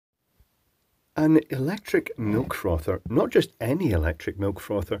An electric milk frother, not just any electric milk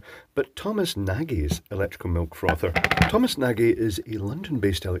frother, but Thomas Nagy's electrical milk frother. Thomas Nagy is a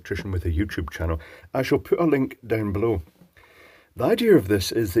London-based electrician with a YouTube channel. I shall put a link down below. The idea of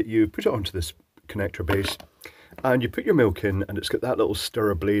this is that you put it onto this connector base and you put your milk in, and it's got that little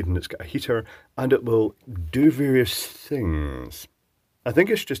stirrer blade and it's got a heater, and it will do various things. I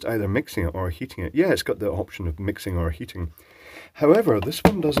think it's just either mixing it or heating it. Yeah, it's got the option of mixing or heating. However, this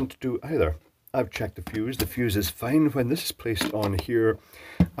one doesn't do either. I've checked the fuse. The fuse is fine. When this is placed on here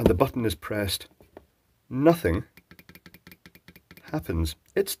and the button is pressed, nothing happens.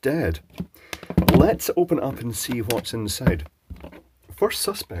 It's dead. Let's open up and see what's inside. First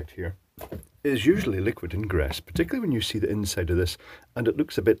suspect here is usually liquid ingress, particularly when you see the inside of this and it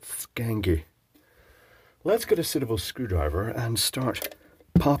looks a bit skanky. Let's get a suitable screwdriver and start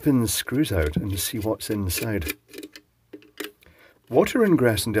popping the screws out and see what's inside. Water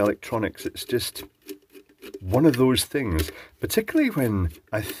ingress into electronics, it's just one of those things, particularly when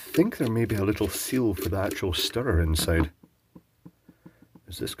I think there may be a little seal for the actual stirrer inside.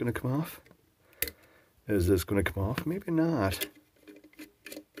 Is this going to come off? Is this going to come off? Maybe not.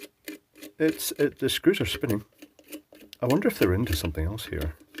 The screws are spinning. I wonder if they're into something else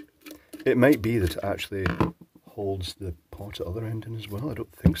here. It might be that it actually holds the pot at the other end in as well. I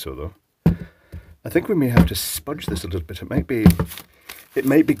don't think so though. I think we may have to spudge this a little bit. It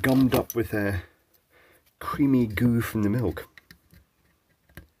might be gummed up with a creamy goo from the milk.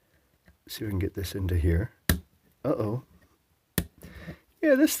 Let's see if we can get this into here. Uh-oh.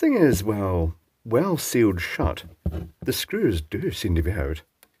 Yeah, this thing is, well sealed shut. The screws do seem to be out.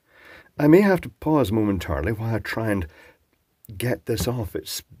 I may have to pause momentarily while I try and get this off.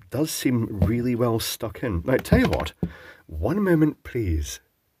 It does seem really well stuck in. Now, tell you what, one moment please.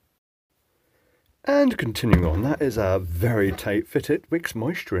 And continuing on, that is a very tight fit. It wicks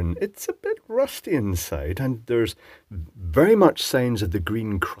moisture in. It's a bit rusty inside, and there's very much signs of the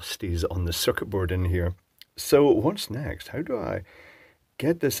green crusties on the circuit board in here. So what's next? How do I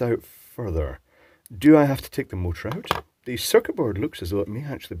get this out further? Do I have to take the motor out? The circuit board looks as though it may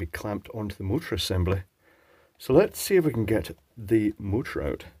actually be clamped onto the motor assembly. So let's see if we can get the motor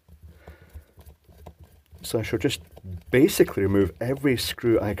out. So I shall just basically remove every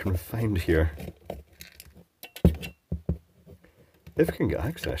screw I can find here. If I can get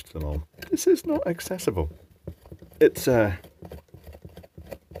access to them all. This is not accessible. It's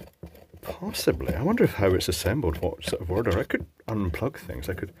possibly, I wonder how it's assembled, what sort of order. I could unplug things.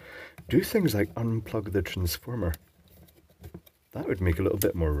 I could do things like unplug the transformer. That would make a little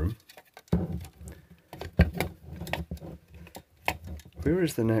bit more room. Where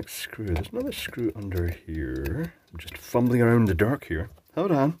is the next screw? There's another screw under here. I'm just fumbling around in the dark here.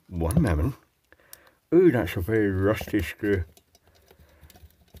 Hold on, one moment. Ooh, that's a very rusty screw.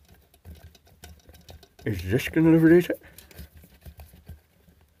 Is this going to liberate it?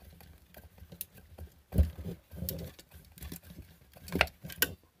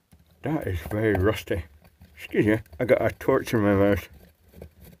 That is very rusty. Excuse me, I got a torch in my mouth.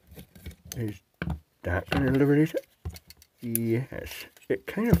 Is that going to liberate it? Yes, it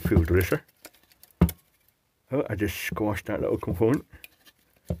kind of feels looser. Oh, I just squashed that little component.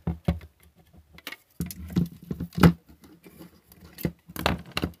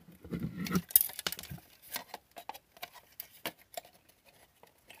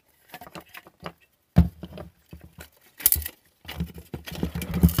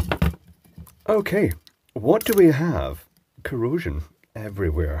 Okay, what do we have? Corrosion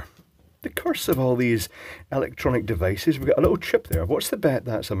everywhere. The curse of all these electronic devices. We've got a little chip there. What's the bet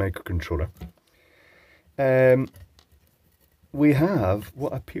that's a microcontroller? We have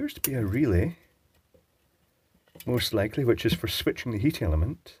what appears to be a relay, most likely, which is for switching the heat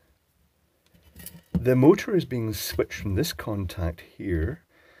element. The motor is being switched from this contact here,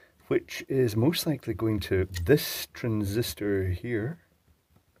 which is most likely going to this transistor here,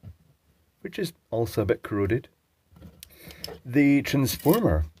 which is also a bit corroded. The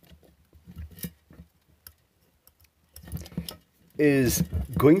transformer is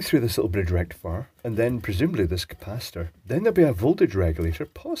going through this little bit of rectifier, and then presumably this capacitor. Then there'll be a voltage regulator,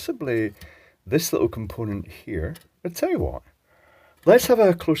 possibly this little component here. I'll tell you what, let's have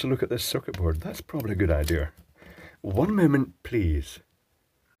a closer look at this circuit board. That's probably a good idea. One moment, please.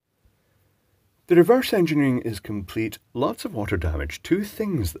 The reverse engineering is complete. Lots of water damage. Two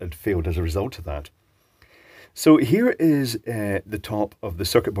things that had failed as a result of that. So here is the top of the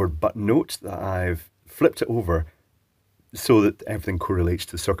circuit board, but note that I've flipped it over so that everything correlates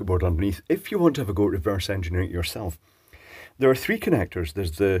to the circuit board underneath. If you want to have a go at reverse engineering it yourself, there are three connectors.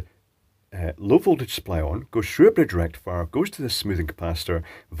 There's the low voltage supply on, goes through a bridge rectifier, goes to the smoothing capacitor,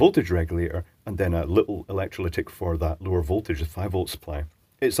 voltage regulator, and then a little electrolytic for that lower voltage, the 5 volt supply.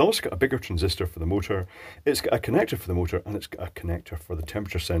 It's also got a bigger transistor for the motor, it's got a connector for the motor, and it's got a connector for the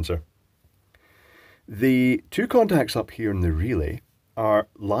temperature sensor. The two contacts up here in the relay are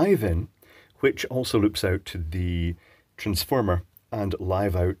live in, which also loops out to the transformer, and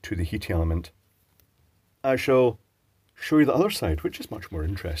live out to the heat element. I shall show you the other side, which is much more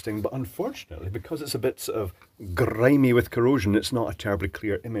interesting, but unfortunately, because it's a bit sort of grimy with corrosion, it's not a terribly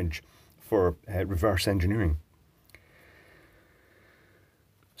clear image for reverse engineering.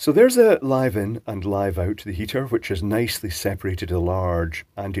 So there's a live in and live out to the heater, which is nicely separated, a large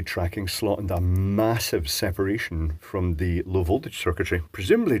anti-tracking slot and a massive separation from the low voltage circuitry,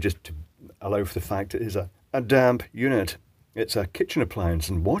 presumably just to allow for the fact it is a damp unit. It's a kitchen appliance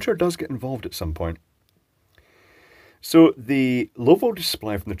and water does get involved at some point. So the low voltage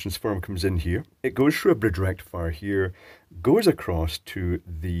supply from the transformer comes in here, it goes through a bridge rectifier here, goes across to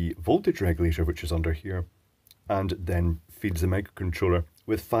the voltage regulator, which is under here, and then feeds the microcontroller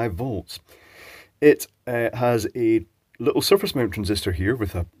with 5 volts. It has a little surface mount transistor here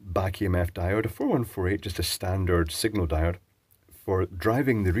with a back EMF diode, a 4148, just a standard signal diode for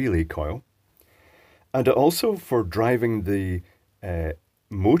driving the relay coil. And also for driving the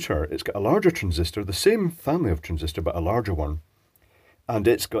motor, it's got a larger transistor, the same family of transistor, but a larger one. And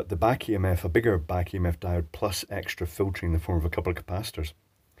it's got the back EMF, a bigger back EMF diode, plus extra filtering in the form of a couple of capacitors.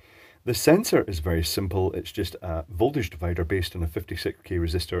 The sensor is very simple. It's just a voltage divider based on a 56k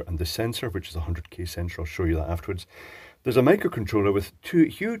resistor, and the sensor, which is a 100k sensor, I'll show you that afterwards. There's a microcontroller with 2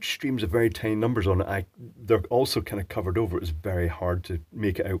 huge streams of very tiny numbers on it. They're also kind of covered over. It's very hard to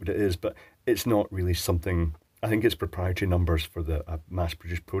make it out what it is, but it's not really something, I think it's proprietary numbers for the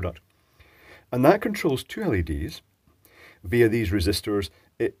mass-produced product. And that controls 2 LEDs via these resistors.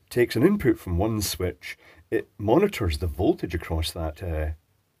 It takes an input from one switch, it monitors the voltage across that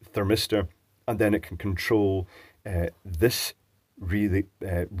thermistor, and then it can control this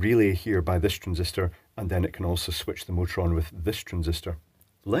relay here by this transistor, and then it can also switch the motor on with this transistor.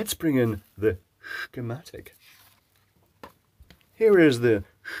 Let's bring in the schematic. Here is the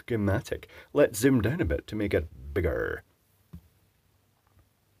schematic. Let's zoom down a bit to make it bigger.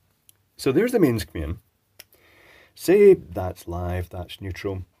 So there's the mains coming in. Say that's live, that's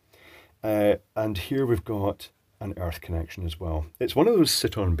neutral. And here we've got an earth connection as well. It's one of those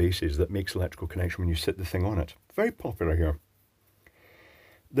sit-on bases that makes electrical connection when you sit the thing on it. Very popular here.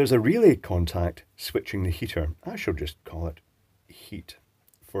 There's a relay contact switching the heater. I shall just call it heat,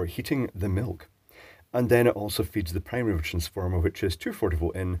 for heating the milk. And then it also feeds the primary transformer, which is 240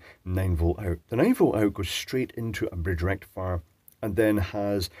 volt in, 9 volt out. The 9 volt out goes straight into a bridge rectifier and then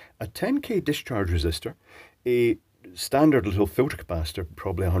has a 10k discharge resistor, a standard little filter capacitor,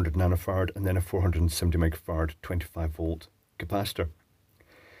 probably 100 nanofarad, and then a 470 microfarad 25 volt capacitor.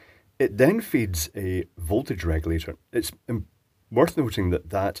 It then feeds a voltage regulator. It's worth noting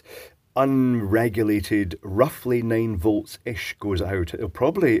that unregulated, roughly 9 volts-ish goes out.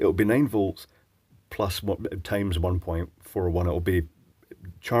 It'll be 9 volts plus times 1.41.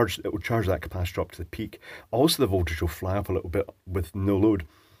 It will charge that capacitor up to the peak. Also, the voltage will fly up a little bit with no load.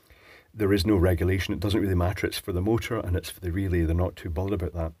 There is no regulation. It doesn't really matter. It's for the motor and it's for the relay. They're not too bothered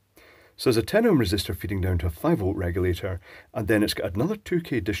about that. So there's a 10 ohm resistor feeding down to a 5 volt regulator, and then it's got another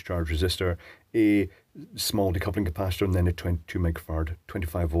 2k discharge resistor, a small decoupling capacitor, and then a 22 microfarad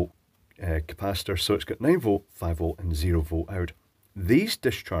 25 volt capacitor. So it's got 9 volt, 5 volt, and 0 volt out. These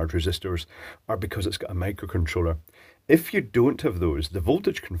discharge resistors are because it's got a microcontroller. If you don't have those, the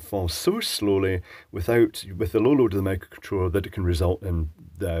voltage can fall so slowly with the low load of the microcontroller that it can result in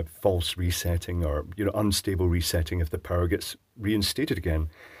the false resetting or unstable resetting if the power gets reinstated again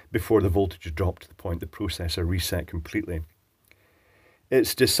before the voltage is dropped to the point the processor reset completely.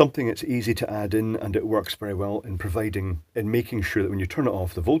 It's just something that's easy to add in, and it works very well in making sure that when you turn it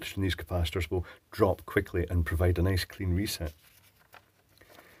off, the voltage in these capacitors will drop quickly and provide a nice clean reset.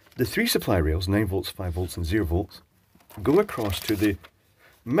 The 3 supply rails, 9 volts, 5 volts, and 0 volts, go across to the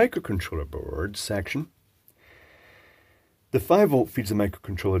microcontroller board section. The 5 volt feeds the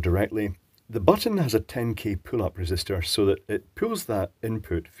microcontroller directly. The button has a 10k pull-up resistor so that it pulls that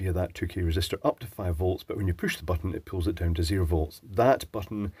input via that 2k resistor up to 5 volts, but when you push the button, it pulls it down to 0 volts. That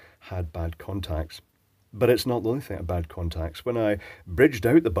button had bad contacts, but it's not the only thing that had bad contacts. When I bridged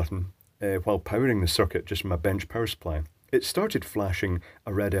out the button while powering the circuit just from my bench power supply, it started flashing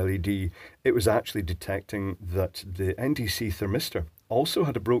a red LED. It was actually detecting that the NTC thermistor also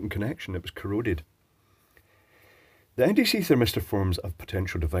had a broken connection. It was corroded. The NDC thermistor forms a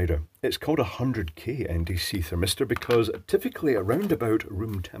potential divider. It's called a 100K NDC thermistor because typically around about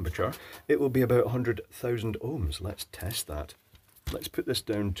room temperature, it will be about 100,000 ohms. Let's test that. Let's put this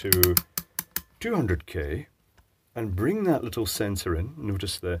down to 200K and bring that little sensor in.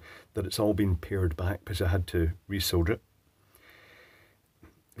 Notice that it's all been pared back because I had to resolder it,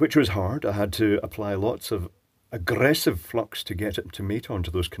 which was hard. I had to apply lots of aggressive flux to get it to mate onto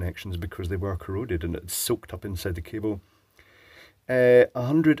those connections because they were corroded and it soaked up inside the cable.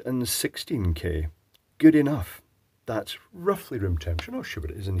 116K, good enough. That's roughly room temperature. Not sure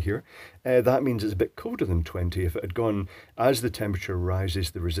what it is in here. That means it's a bit colder than 20. If it had gone, as the temperature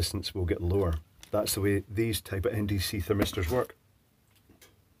rises, the resistance will get lower. That's the way these type of NDC thermistors work.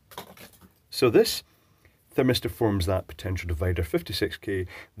 So this thermistor forms that potential divider, 56K.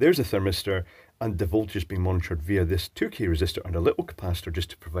 There's a thermistor, and the voltage is being monitored via this 2K resistor and a little capacitor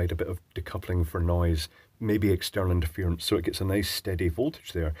just to provide a bit of decoupling for noise, maybe external interference, so it gets a nice steady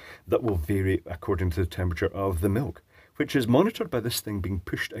voltage there that will vary according to the temperature of the milk, which is monitored by this thing being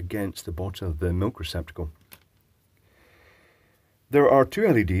pushed against the bottom of the milk receptacle. There are two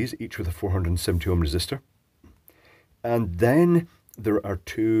LEDs, each with a 470 ohm resistor, and then there are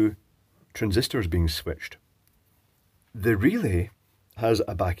two transistors being switched. The relay has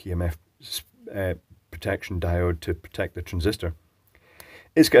a back EMF protection diode to protect the transistor.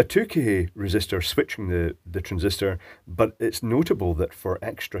 It's got a 2K resistor switching the transistor, but it's notable that for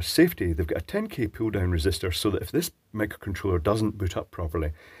extra safety, they've got a 10K pull-down resistor so that if this microcontroller doesn't boot up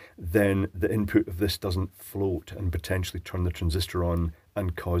properly, then the input of this doesn't float and potentially turn the transistor on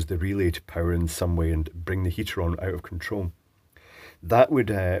and cause the relay to power in some way and bring the heater on out of control. That would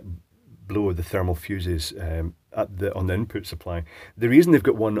blow the thermal fuses on the input supply. The reason they've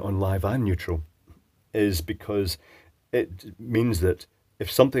got one on live and neutral is because it means that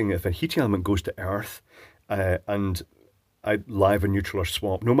if a heating element goes to earth and live and neutral are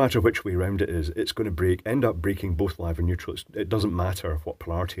swapped, no matter which way around it is, it's going to end up breaking both live and neutral. It doesn't matter what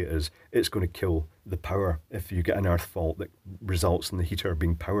polarity it is, it's going to kill the power if you get an earth fault that results in the heater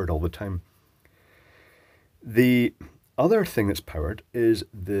being powered all the time. The other thing that's powered is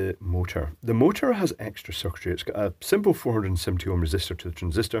the motor. The motor has extra circuitry. It's got a simple 470 ohm resistor to the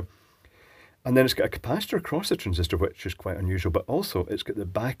transistor, and then it's got a capacitor across the transistor, which is quite unusual, but also it's got the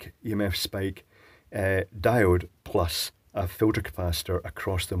back EMF spike diode plus a filter capacitor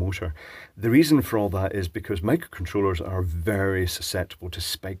across the motor. The reason for all that is because microcontrollers are very susceptible to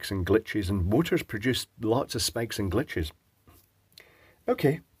spikes and glitches, and motors produce lots of spikes and glitches.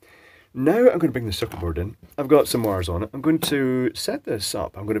 Okay. Now I'm going to bring the circuit board in. I've got some wires on it. I'm going to set this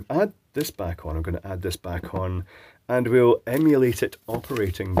up. I'm going to add this back on. I'm going to add this back on, and we'll emulate it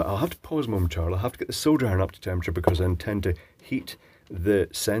operating. But I'll have to pause momentarily. I'll have to get the solder iron up to temperature because I intend to heat the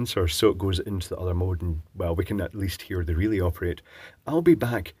sensor so it goes into the other mode, and well, we can at least hear the relay operate. I'll be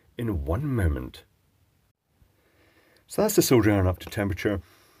back in 1 moment. So that's the solder iron up to temperature.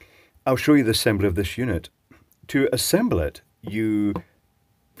 I'll show you the assembly of this unit. To assemble it, you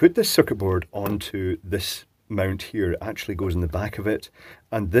put this circuit board onto this mount here. It actually goes in the back of it,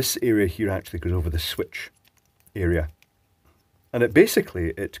 and this area here actually goes over the switch area. And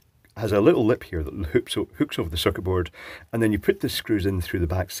it has a little lip here that hooks over the circuit board, and then you put the screws in through the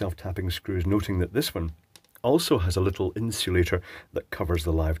back self-tapping screws, noting that this one also has a little insulator that covers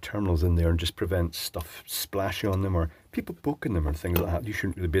the live terminals in there and just prevents stuff splashing on them or people poking them or things like that. You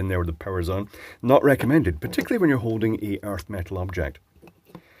shouldn't really be in there where the power's on. Not recommended, particularly when you're holding a earth metal object.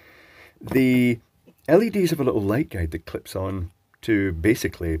 The LEDs have a little light guide that clips on to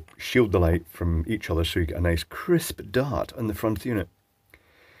basically shield the light from each other so you get a nice crisp dot on the front of the unit.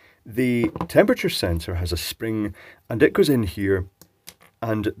 The temperature sensor has a spring, and it goes in here,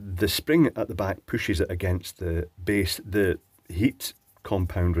 and the spring at the back pushes it against the base. The heat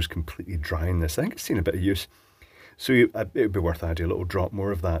compound was completely dry in this. I think it's seen a bit of use, so it would be worth adding a little drop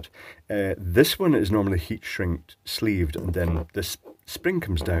more of that. This one is normally heat shrinked sleeved, and then this spring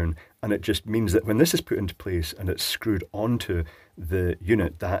comes down, and it just means that when this is put into place and it's screwed onto the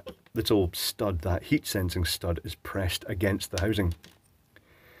unit, that little stud, that heat sensing stud, is pressed against the housing.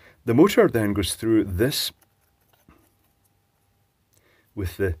 The motor then goes through this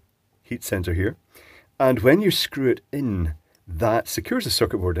with the heat sensor here, and when you screw it in, that secures the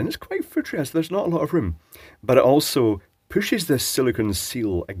circuit board in. It's quite footrest, there's not a lot of room, but it also pushes this silicone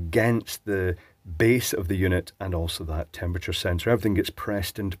seal against the base of the unit and also that temperature sensor. Everything gets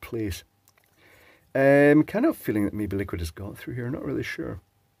pressed into place. Kind of feeling that maybe liquid has got through here, not really sure.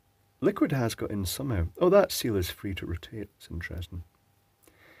 Liquid has got in somehow. Oh, that seal is free to rotate, it's interesting.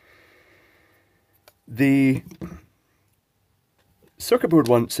 The circuit board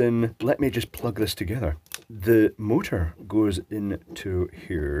once in, let me just plug this together. the motor goes into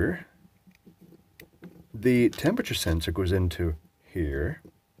here. The temperature sensor goes into here.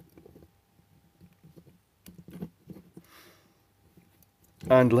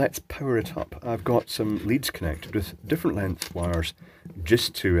 And let's power it up. I've got some leads connected with different length wires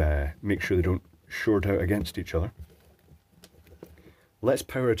just to make sure they don't short out against each other. Let's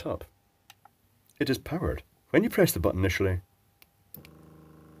power it up. It is powered. When you press the button initially,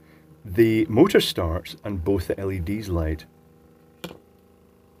 the motor starts and both the LEDs light.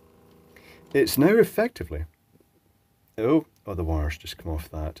 It's now effectively... Oh, the wires just come off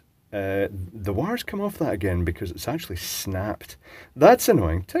that. The wires come off that again because it's actually snapped. That's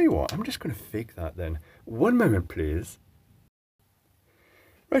annoying. Tell you what, I'm just going to fake that then. 1 moment, please.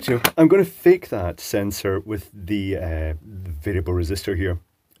 Rightio, I'm going to fake that sensor with the variable resistor here.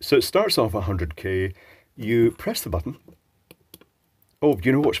 So it starts off 100k. You press the button. Oh,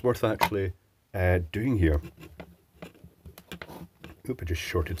 you know what's worth actually doing here? Oop, I just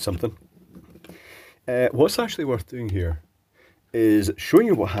shorted something. What's actually worth doing here is showing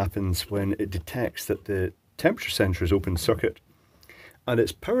you what happens when it detects that the temperature sensor is open circuit and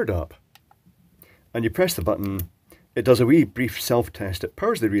it's powered up, and you press the button. It does a wee brief self-test. It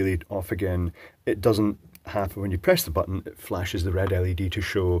powers the relay off again. It doesn't happen. When you press the button, it flashes the red LED to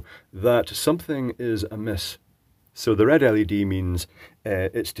show that something is amiss. So the red LED means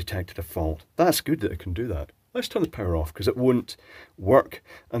it's detected a fault. That's good that it can do that. Let's turn the power off because it won't work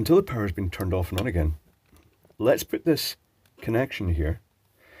until the power has been turned off and on again. Let's put this connection here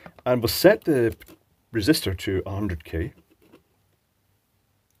and we'll set the resistor to 100k.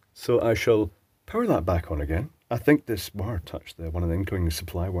 So I shall power that back on again. I think this wire touched one of the incoming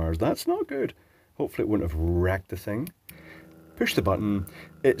supply wires. That's not good. Hopefully it wouldn't have wrecked the thing. Push the button.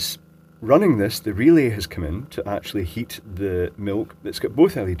 It's running this. The relay has come in to actually heat the milk. It's got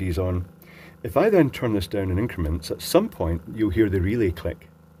both LEDs on. If I then turn this down in increments, at some point you'll hear the relay click.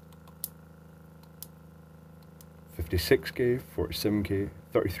 56k, 47k,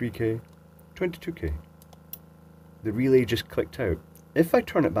 33k, 22k. The relay just clicked out. If I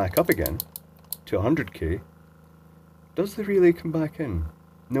turn it back up again to 100k, does the relay come back in?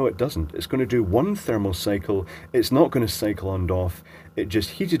 No, it doesn't. It's going to do one thermal cycle. It's not going to cycle on and off. It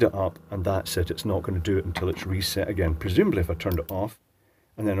just heated it up and that's it. It's not going to do it until it's reset again. Presumably if I turned it off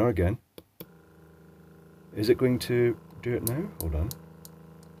and then on again. Is it going to do it now? Hold on.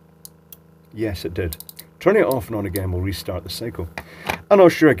 Yes, it did. Turning it off and on again will restart the cycle. I'm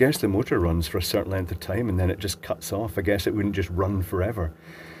not sure. I guess the motor runs for a certain length of time and then it just cuts off. I guess it wouldn't just run forever.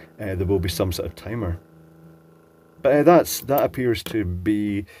 There will be some sort of timer. But that appears to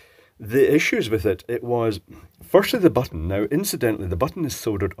be the issues with it. It was, firstly, the button. Now, incidentally, the button is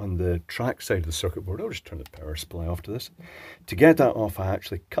soldered on the track side of the circuit board. I'll just turn the power supply off to this. To get that off, I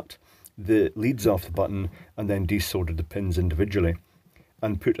actually cut the leads off the button and then desoldered the pins individually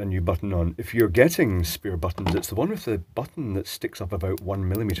and put a new button on. If you're getting spare buttons, it's the one with the button that sticks up about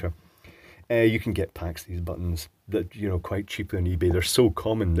 1mm. You can get packs of these buttons that, you know, quite cheaply on eBay. They're so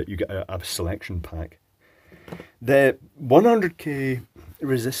common that you get a selection pack. The 100k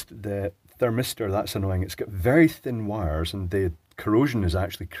the thermistor, that's annoying. It's got very thin wires and the corrosion has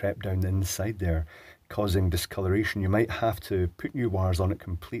actually crept down the inside there, causing discoloration. You might have to put new wires on it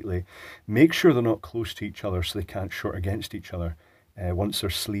completely. Make sure they're not close to each other so they can't short against each other once they're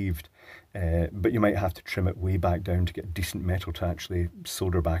sleeved. But you might have to trim it way back down to get decent metal to actually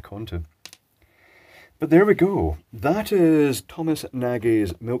solder back onto. But there we go. That is Thomas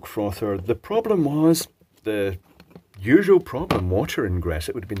Nagy's milk frother. The problem was the usual problem, water ingress.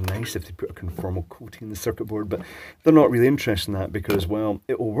 It would have been nice if they put a conformal coating in the circuit board, but they're not really interested in that because, well,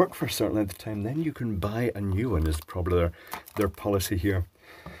 it will work for a certain length of time, then you can buy a new one, is probably their policy here.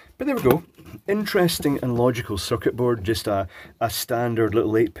 But there we go. Interesting and logical circuit board, just a standard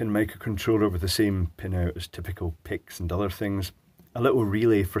little 8-pin microcontroller with the same pin out as typical PICs and other things. A little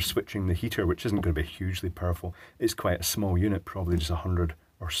relay for switching the heater, which isn't going to be hugely powerful. It's quite a small unit, probably just 100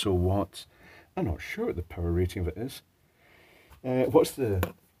 or so watts. I'm not sure what the power rating of it is. Here's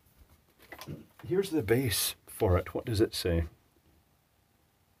the base for it. What does it say?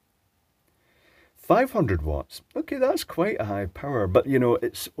 500 watts. Okay, that's quite a high power, but you know,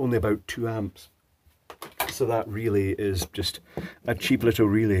 it's only about 2 amps. So that relay is just a cheap little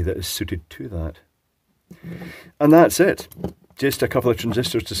relay that is suited to that. And that's it. Just a couple of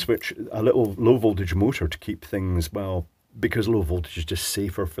transistors to switch a little low voltage motor to keep things, well, because low voltage is just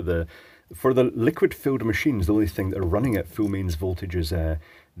safer for the liquid filled machines. The only thing that are running at full mains voltage is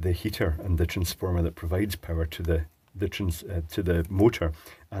the heater and the transformer that provides power to the motor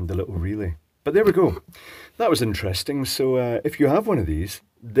and the little relay. But there we go. That was interesting. So if you have one of these,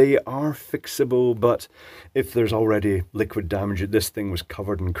 they are fixable, but if there's already liquid damage, this thing was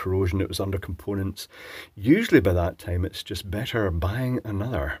covered in corrosion, it was under components, usually by that time it's just better buying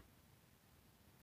another.